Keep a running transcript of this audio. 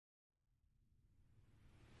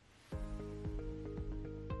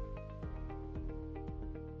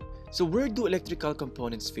So where do electrical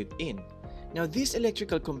components fit in? Now these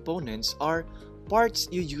electrical components are parts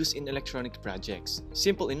you use in electronic projects.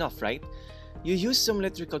 Simple enough, right? You use some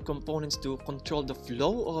electrical components to control the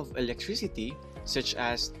flow of electricity, such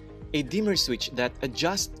as a dimmer switch that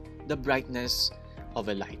adjusts the brightness of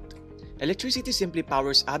a light. Electricity simply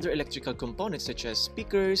powers other electrical components such as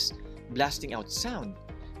speakers, blasting out sound.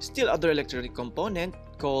 Still other electronic component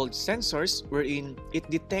called sensors wherein it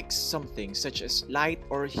detects something such as light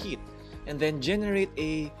or heat and then generate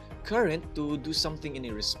a current to do something in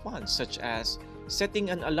a response such as setting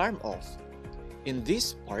an alarm off. In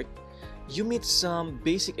this part, you meet some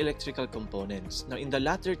basic electrical components. Now in the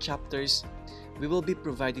latter chapters, we will be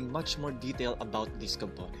providing much more detail about these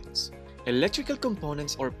components. Electrical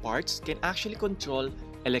components or parts can actually control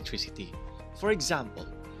electricity. For example,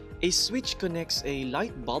 a switch connects a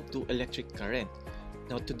light bulb to electric current.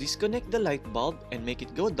 Now to disconnect the light bulb and make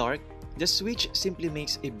it go dark, the switch simply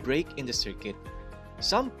makes a break in the circuit.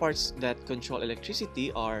 Some parts that control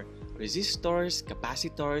electricity are resistors,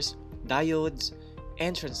 capacitors, diodes,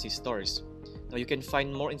 and transistors. Now you can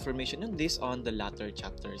find more information on this on the latter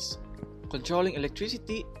chapters. Controlling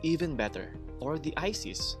electricity even better, or the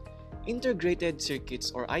ICs. Integrated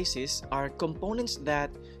circuits or ICs are components that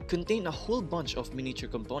contain a whole bunch of miniature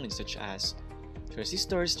components such as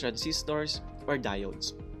resistors, transistors, or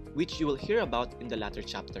diodes, which you will hear about in the latter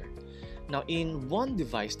chapter. Now in one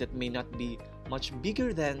device that may not be much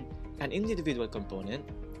bigger than an individual component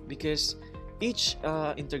because each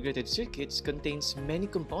integrated circuit contains many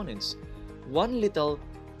components. One little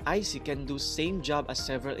IC can do same job as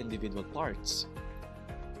several individual parts.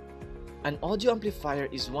 An audio amplifier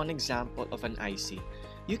is one example of an IC.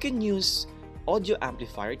 You can use audio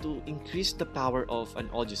amplifier to increase the power of an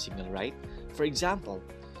audio signal, right? For example,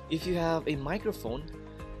 if you have a microphone,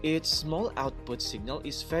 its small output signal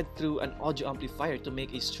is fed through an audio amplifier to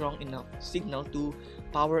make a strong enough signal to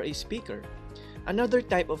power a speaker. Another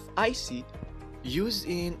type of IC used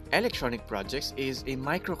in electronic projects is a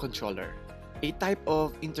microcontroller, a type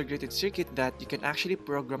of integrated circuit that you can actually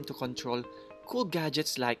program to control cool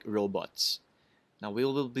gadgets like robots. Now we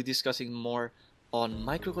will be discussing more on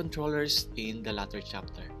microcontrollers in the latter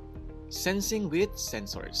chapter. Sensing with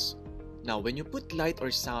sensors. Now when you put light or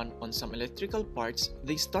sound on some electrical parts,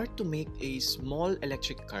 they start to make a small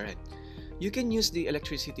electric current. You can use the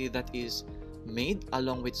electricity that is made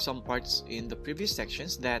along with some parts in the previous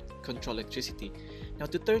sections that control electricity. Now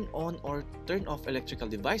to turn on or turn off electrical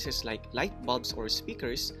devices like light bulbs or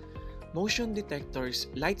speakers, motion detectors,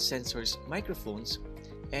 light sensors, microphones,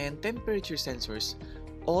 and temperature sensors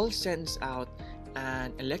all sends out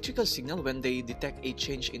an electrical signal when they detect a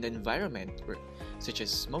change in the environment, such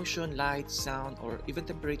as motion, light, sound, or even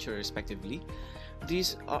temperature respectively.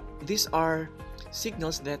 These are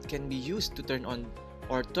signals that can be used to turn on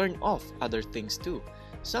or turn off other things too.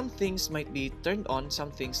 Some things might be turned on,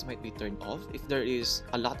 some things might be turned off if there is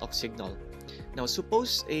a lot of signal. Now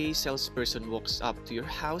suppose a salesperson walks up to your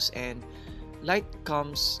house and light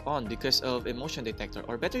comes on because of a motion detector,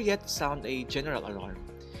 or better yet, sound a general alarm.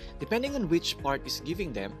 Depending on which part is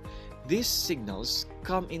giving them, these signals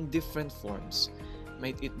come in different forms.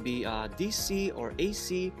 Might it be DC or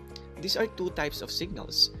AC? These are two types of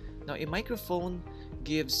signals. Now a microphone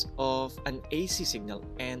gives off an AC signal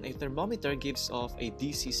and a thermometer gives off a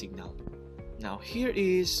DC signal. Now here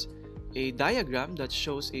is a diagram that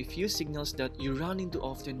shows a few signals that you run into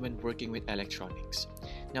often when working with electronics.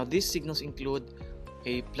 Now these signals include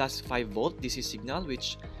a plus 5 volt DC signal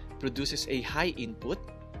which produces a high input.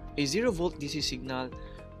 A 0 volt DC signal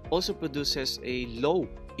also produces a low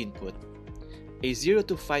input. A 0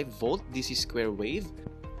 to 5 volt DC square wave,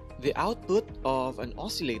 the output of an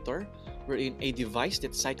oscillator wherein a device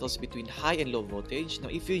that cycles between high and low voltage. Now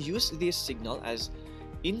if you use this signal as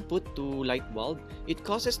input to light bulb, it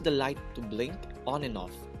causes the light to blink on and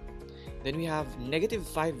off. Then we have negative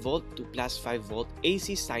 5 volt to plus 5 volt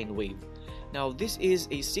AC sine wave. Now this is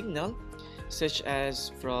a signal such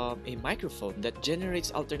as from a microphone that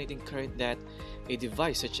generates alternating current that a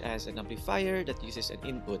device such as an amplifier that uses an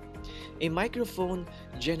input. A microphone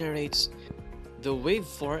generates the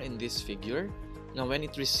waveform in this figure. Now when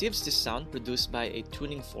it receives the sound produced by a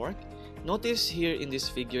tuning fork, notice here in this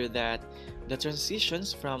figure that the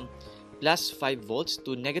transitions from plus 5 volts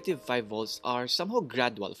to negative 5 volts are somehow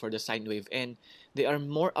gradual for the sine wave and they are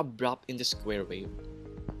more abrupt in the square wave.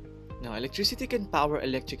 Now electricity can power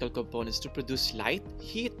electrical components to produce light,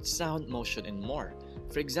 heat, sound, motion, and more.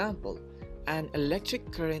 For example, an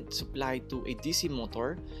electric current supplied to a DC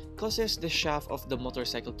motor causes the shaft of the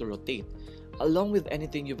motorcycle to rotate, along with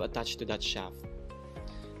anything you've attached to that shaft.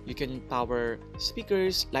 You can power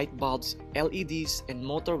speakers, light bulbs, LEDs, and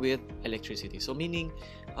motor with electricity. So meaning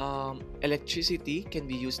electricity can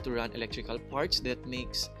be used to run electrical parts that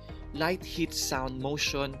makes light, heat, sound,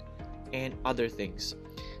 motion, and other things.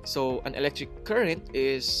 So an electric current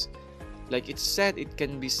is, like it said, it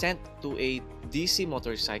can be sent to a DC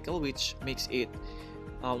motorcycle, which makes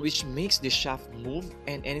the shaft move,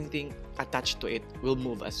 and anything attached to it will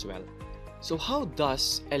move as well. So how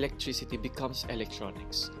does electricity becomes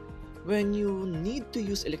electronics? When you need to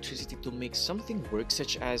use electricity to make something work,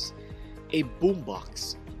 such as a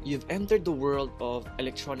boombox, you've entered the world of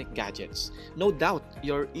electronic gadgets. No doubt,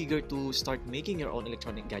 you're eager to start making your own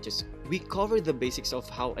electronic gadgets. We cover the basics of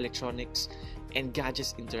how electronics and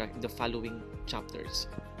gadgets interact in the following chapters.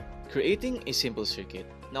 Creating a simple circuit.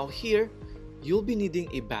 Now here, you'll be needing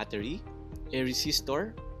a battery, a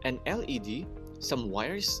resistor, an LED, some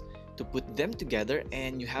wires to put them together,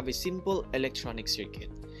 and you have a simple electronic circuit.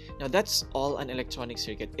 Now that's all an electronic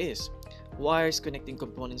circuit is. Wires connecting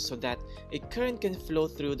components so that a current can flow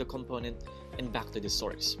through the component and back to the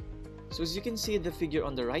source. So as you can see the figure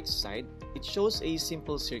on the right side, it shows a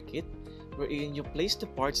simple circuit wherein you place the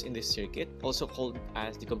parts in this circuit, also called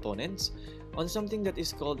as the components, on something that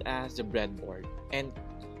is called as the breadboard. And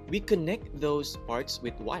we connect those parts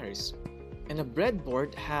with wires. And a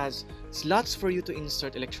breadboard has slots for you to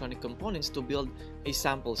insert electronic components to build a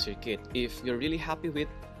sample circuit. If you're really happy with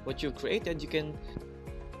what you've created, you can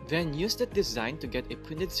then use that design to get a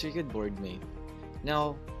printed circuit board made.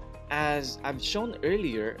 Now, as I've shown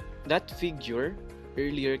earlier, that figure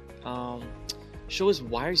earlier shows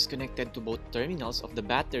wires connected to both terminals of the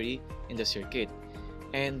battery in the circuit.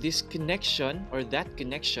 And this connection, or that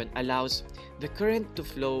connection, allows the current to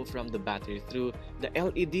flow from the battery through the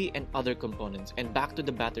LED and other components and back to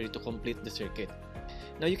the battery to complete the circuit.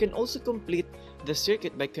 Now you can also complete the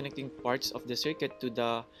circuit by connecting parts of the circuit to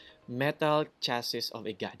the metal chassis of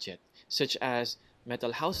a gadget, such as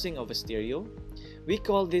metal housing of a stereo. We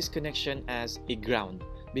call this connection as a ground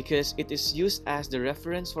because it is used as the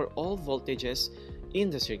reference for all voltages in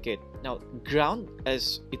the circuit. Now, ground,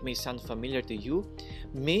 as it may sound familiar to you,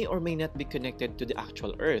 may or may not be connected to the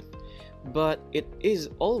actual earth, but it is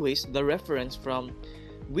always the reference from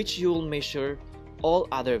which you will measure all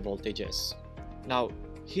other voltages. Now,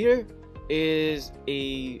 here is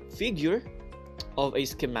a figure of a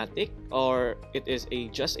schematic, or it is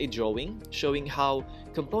just a drawing showing how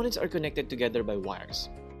components are connected together by wires.